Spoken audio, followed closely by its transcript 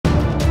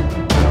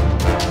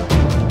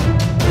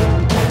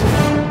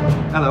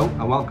Hello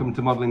and welcome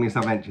to Modelling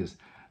Misadventures,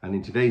 and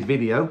in today's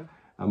video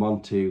I'm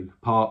on to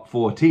part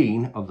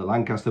 14 of the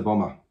Lancaster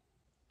bomber.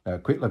 A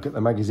quick look at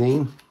the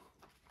magazine.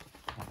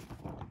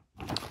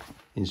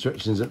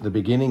 Instructions at the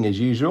beginning as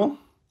usual.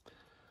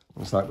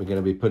 Looks like we're going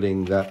to be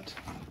putting that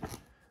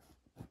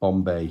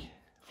bomb bay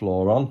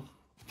floor on.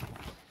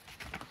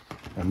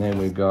 And then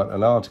we've got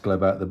an article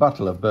about the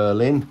Battle of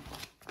Berlin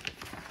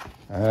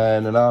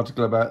and an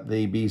article about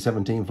the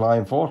B-17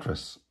 Flying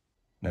Fortress.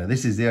 Now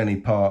this is the only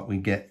part we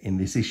get in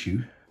this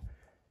issue.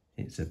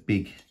 It's a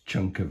big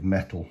chunk of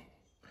metal,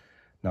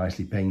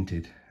 nicely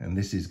painted, and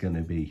this is going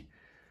to be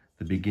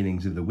the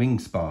beginnings of the wing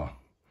spar.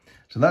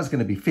 So that's going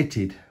to be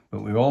fitted,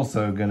 but we're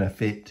also going to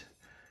fit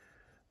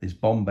this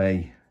bomb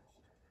bay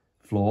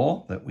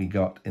floor that we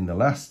got in the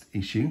last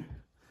issue,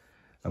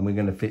 and we're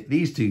going to fit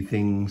these two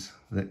things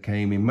that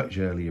came in much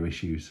earlier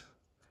issues.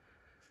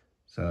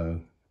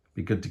 So it'd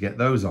be good to get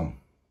those on.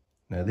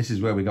 Now this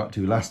is where we got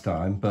to last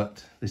time,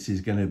 but this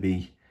is going to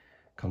be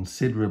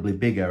considerably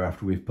bigger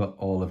after we've put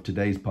all of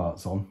today's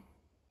parts on.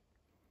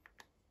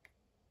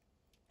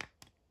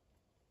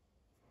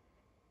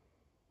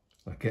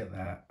 Look at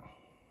that.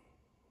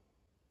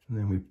 And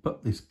then we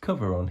put this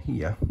cover on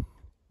here.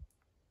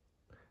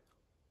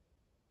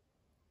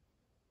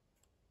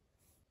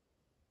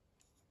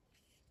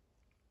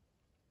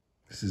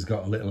 This has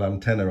got a little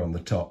antenna on the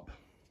top.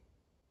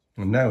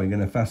 And now we're going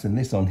to fasten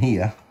this on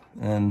here,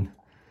 and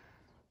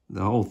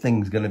the whole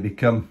thing's going to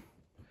become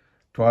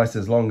twice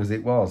as long as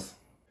it was.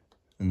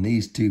 And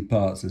these two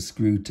parts are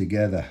screwed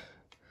together.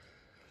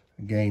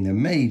 Again, a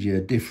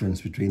major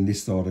difference between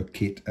this sort of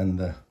kit and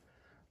the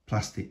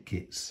plastic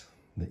kits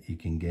that you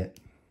can get.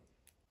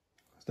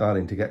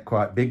 Starting to get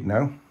quite big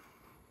now.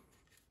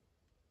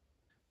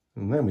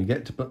 And then we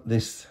get to put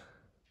this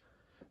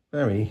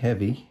very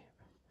heavy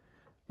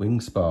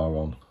wing spar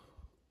on.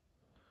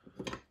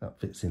 That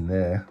fits in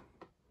there.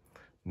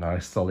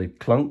 Nice solid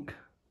clunk.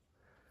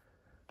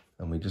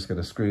 And we're just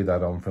going to screw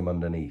that on from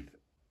underneath.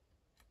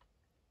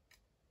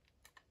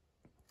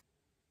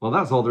 Well,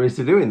 that's all there is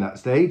to do in that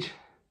stage.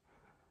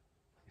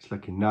 It's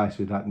looking nice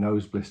with that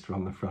nose blister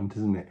on the front,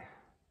 isn't it?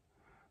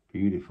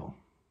 Beautiful.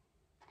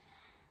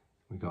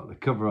 We've got the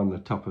cover on the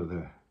top of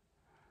the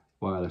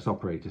wireless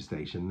operator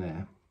station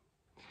there.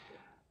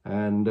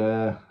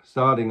 And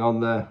starting on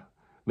the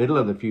middle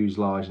of the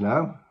fuselage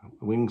now,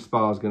 the wing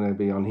spar is going to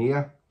be on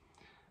here.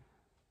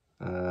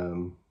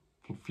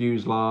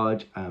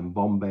 Fuselage and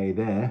bomb bay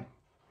there.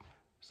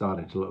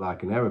 Starting to look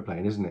like an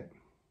aeroplane, isn't it?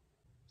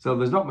 So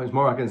there's not much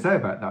more I can say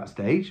about that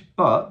stage,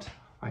 but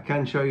I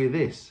can show you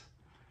this.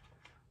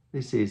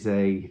 This is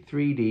a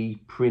 3D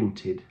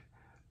printed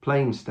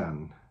plane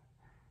stand,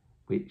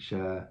 which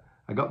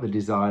I got the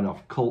design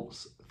off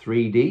Cults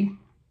 3D.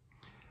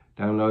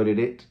 Downloaded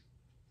it.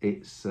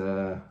 It's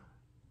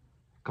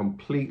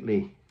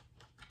completely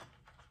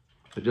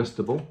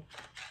adjustable,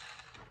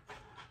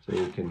 so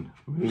you can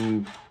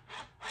move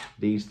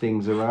these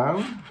things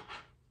around.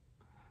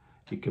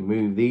 You can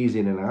move these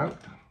in and out,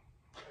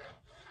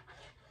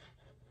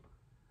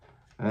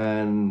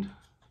 and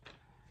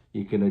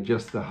you can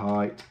adjust the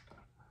height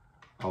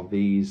of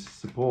these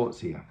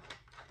supports here.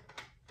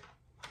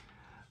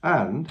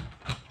 And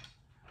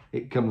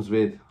it comes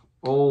with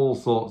all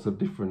sorts of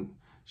different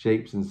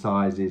shapes and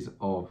sizes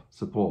of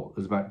support.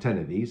 There's about 10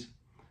 of these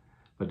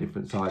for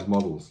different size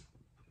models.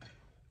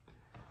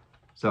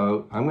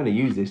 So I'm going to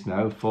use this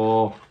now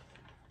for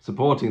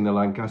supporting the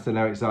Lancaster.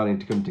 Now it's starting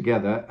to come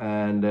together,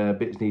 and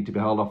bits need to be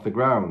held off the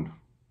ground.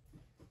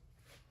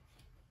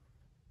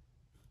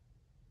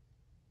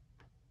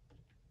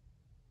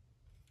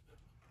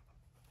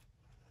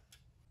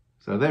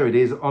 So there it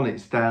is on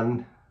its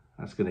stand.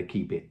 That's going to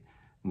keep it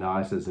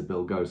nice as the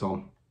build goes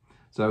on.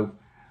 So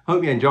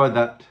hope you enjoyed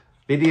that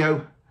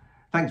video.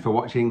 Thanks for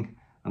watching,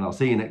 and I'll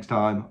see you next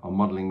time on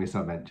Modelling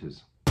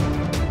Misadventures.